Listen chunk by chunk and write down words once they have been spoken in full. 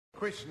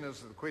question is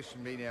that the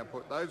question be now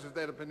put. Those of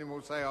that opinion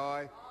will say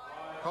aye.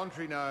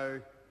 Contrary, no.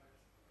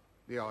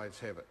 The ayes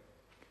have it.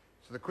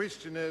 So the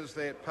question is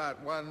that part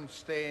 1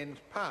 stands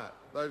part.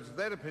 Those of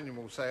that opinion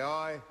will say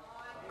aye.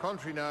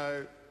 Contrary,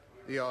 no.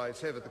 The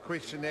ayes have it. The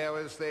question now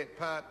is that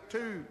part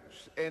 2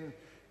 and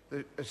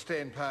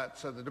stand part.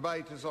 So the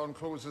debate is on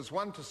clauses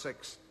 1 to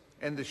 6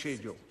 and the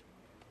schedule.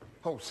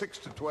 6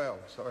 to 12,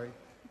 sorry.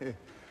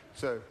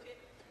 So,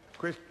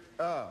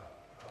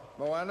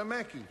 Moana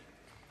Maki.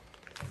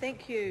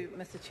 Thank you,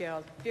 Mr. Chair. I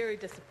was very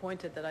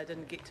disappointed that I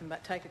didn't get to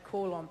take a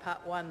call on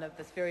part 1 of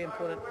this very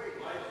important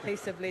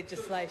piece of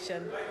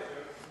legislation.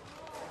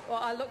 Well,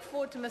 I look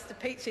forward to Mr.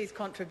 Peachy's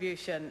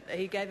contribution.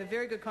 He gave a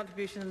very good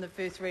contribution in the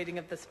first reading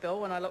of this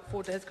bill, and I look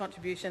forward to his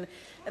contribution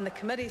in the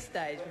committee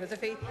stage. Because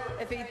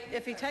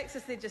if he takes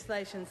this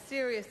legislation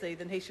seriously,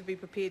 then he should be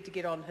prepared to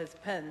get on his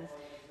pins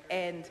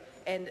and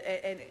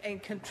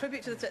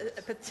contribute to this,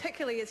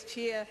 particularly as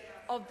chair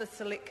of the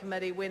Select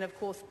Committee, when, of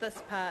course,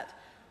 this part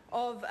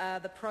of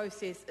the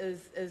process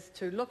is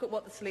to look at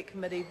what the Select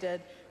Committee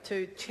did,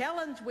 to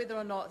challenge whether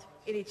or not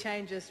any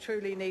changes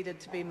truly needed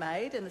to be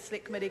made, and the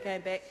Select Committee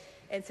came back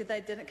and said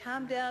they didn't.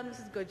 Calm down,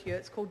 Mrs Goodhue,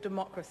 it's called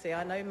democracy.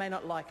 I know you may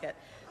not like it,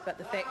 but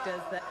the fact is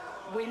that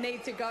we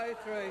need to go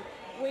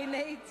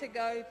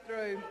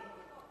through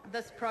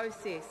this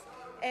process.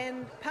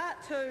 And part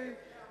two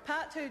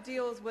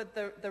deals with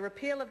the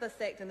repeal of this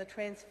Act and the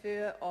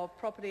transfer of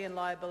property and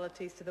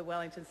liabilities to the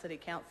Wellington City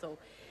Council.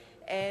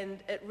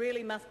 And it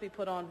really must be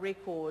put on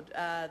record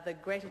the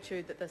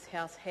gratitude that this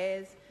House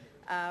has,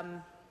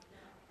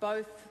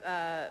 both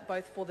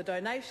for the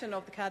donation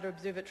of the Carter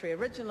Observatory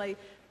originally,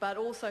 but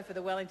also for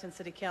the Wellington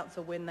City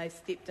Council when they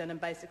stepped in and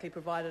basically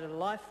provided a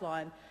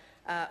lifeline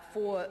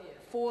for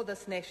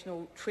this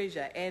national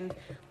treasure. And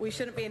we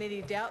shouldn't be in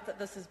any doubt that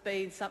this has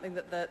been something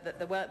that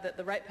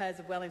the ratepayers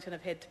of Wellington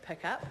have had to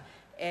pick up,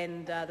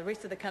 and the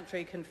rest of the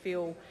country can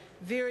feel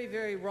very,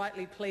 very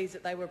rightly pleased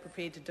that they were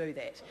prepared to do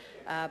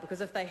that.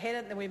 Because if they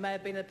hadn't, then we may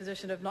have been in a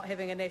position of not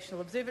having a national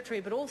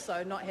observatory, but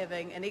also not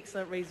having an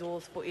excellent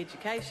resource for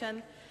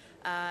education,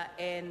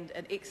 and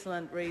an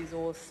excellent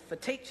resource for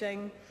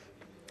teaching,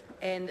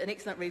 and an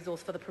excellent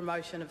resource for the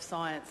promotion of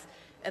science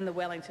in the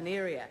Wellington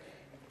area.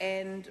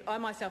 And I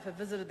myself have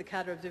visited the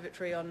Carter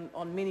Observatory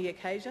on many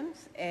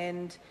occasions,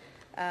 and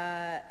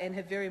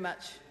have very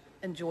much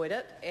enjoyed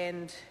it.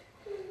 And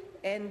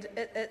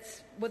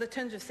it's with a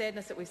tinge of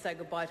sadness that we say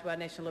goodbye to our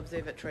National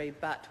Observatory,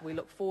 but we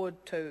look forward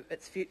to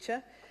its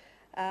future.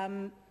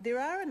 There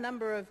are a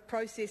number of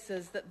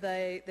processes that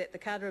the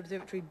Carter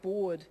Observatory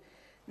Board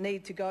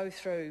need to go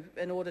through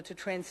in order to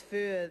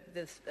transfer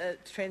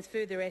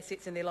their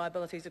assets and their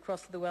liabilities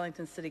across to the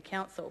Wellington City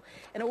Council.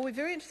 And it will be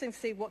very interesting to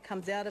see what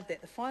comes out of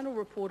that, the final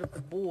report of the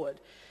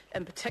board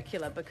in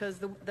particular, because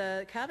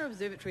the Carter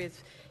Observatory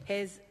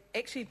has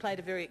actually played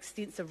a very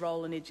extensive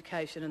role in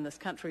education in this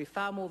country,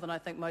 far more than I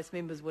think most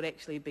members would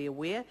actually be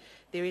aware.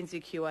 They're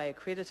NZQA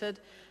accredited.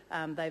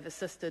 They've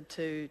assisted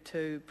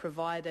to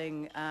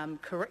providing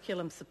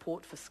curriculum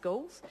support for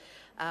schools,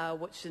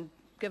 which,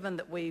 given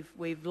that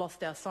we've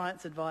lost our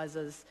science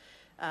advisors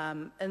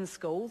in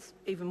schools,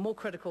 even more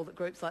critical that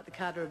groups like the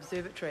Carter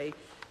Observatory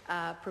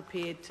are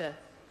prepared to...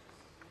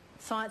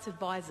 Science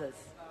advisors,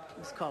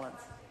 Ms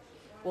Collins.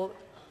 Well,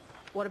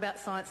 what about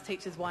science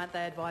teachers? Why aren't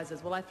they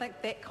advisors? Well, I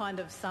think that kind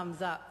of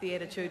sums up the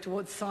attitude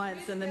towards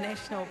science in the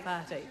National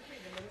Party.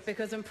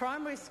 Because in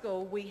primary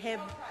school we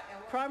have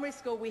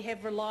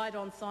relied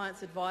on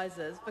science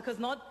advisors, because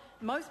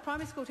most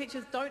primary school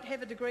teachers don't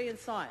have a degree in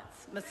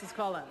science, Mrs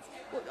Collins.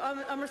 Well,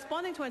 I'm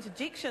responding to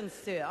interjections,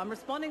 sir. I'm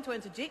responding to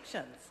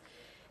interjections.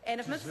 And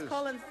if Mrs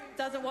Collins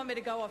doesn't want me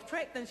to go off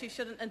track, then she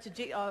shouldn't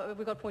interject. Oh,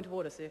 we've got a point of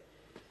order, sir.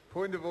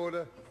 Point of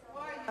order.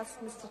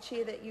 Ask Mr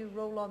Chair that you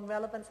rule on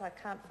relevance. I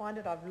can't find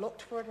it. I've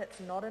looked for it. It's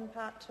not in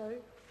part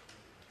 2.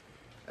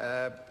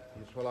 Yes,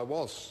 well, I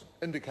was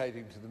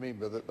indicating to the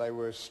member that they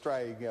were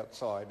straying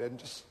outside, and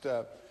just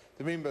the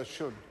member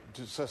should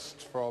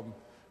desist from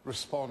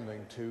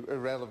responding to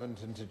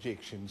irrelevant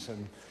interjections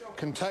and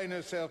contain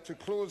herself to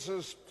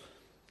clauses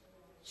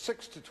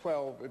 6 to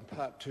 12 in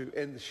part 2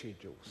 and the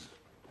schedules.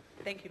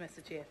 Thank you,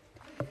 Mr Chair.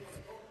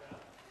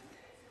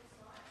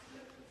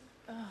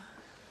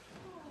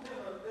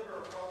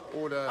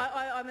 Order.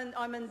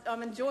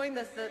 I'm enjoying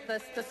this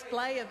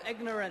display of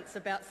ignorance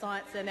about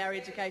science in our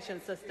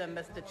education system,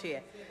 Mr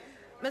Chair.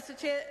 Mr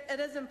Chair, it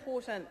is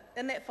important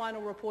in that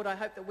final report. I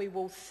hope that we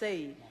will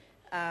see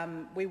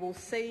some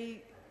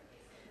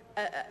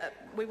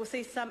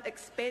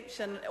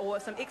expansion or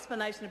some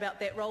explanation about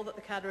that role that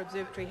the Carter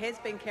Observatory has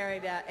been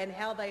carried out and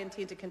how they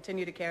intend to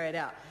continue to carry it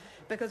out.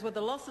 Because with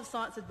the loss of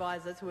science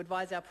advisors who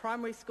advise our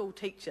primary school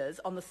teachers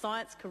on the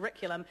science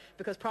curriculum,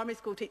 because primary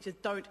school teachers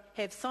don't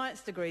have science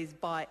degrees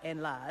by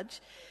and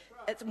large,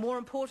 it's more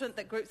important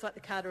that groups like the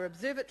Carter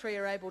Observatory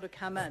are able to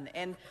come in.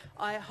 And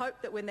I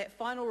hope that when that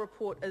final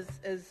report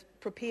is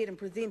prepared and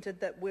presented,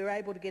 that we're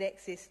able to get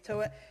access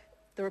to it.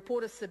 The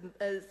report is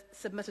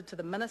submitted to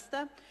the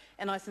Minister,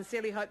 and I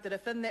sincerely hope that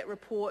if in that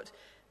report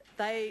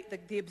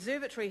the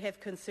Observatory have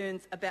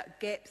concerns about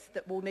gaps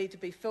that will need to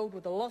be filled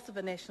with the loss of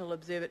a national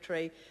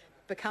observatory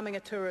becoming a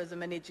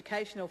tourism and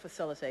educational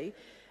facility,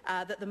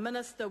 that the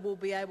Minister will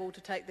be able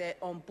to take that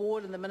on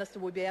board, and the Minister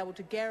will be able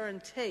to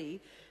guarantee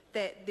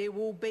that there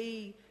will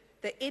be,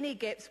 that any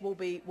gaps will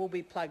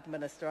be plugged,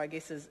 Minister, I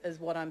guess is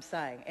what I'm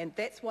saying. And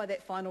that's why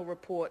that final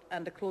report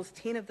under Clause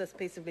 10 of this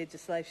piece of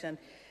legislation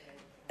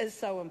is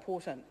so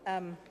important.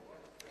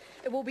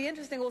 It will be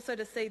interesting also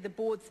to see the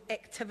board's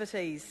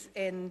activities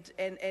and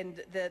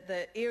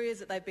the areas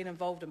that they've been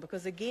involved in,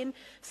 because again,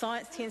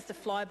 science tends to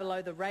fly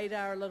below the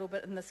radar a little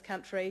bit in this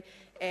country,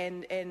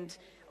 and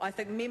I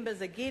think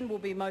members again will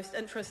be most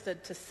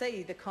interested to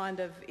see the kind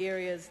of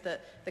areas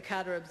that the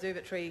Carter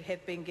Observatory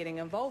have been getting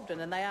involved in,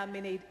 and they are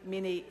many,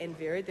 many and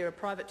varied. They're a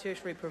private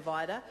tertiary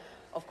provider,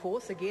 of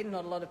course. Again,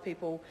 not a lot of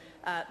people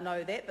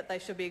know that, but they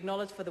should be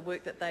acknowledged for the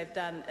work that they've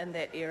done in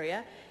that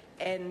area.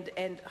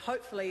 And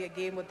hopefully,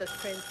 again, with this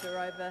transfer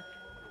over,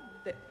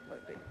 that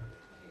won't be.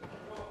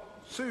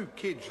 Sue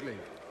Kedgley.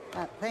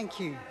 Thank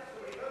you.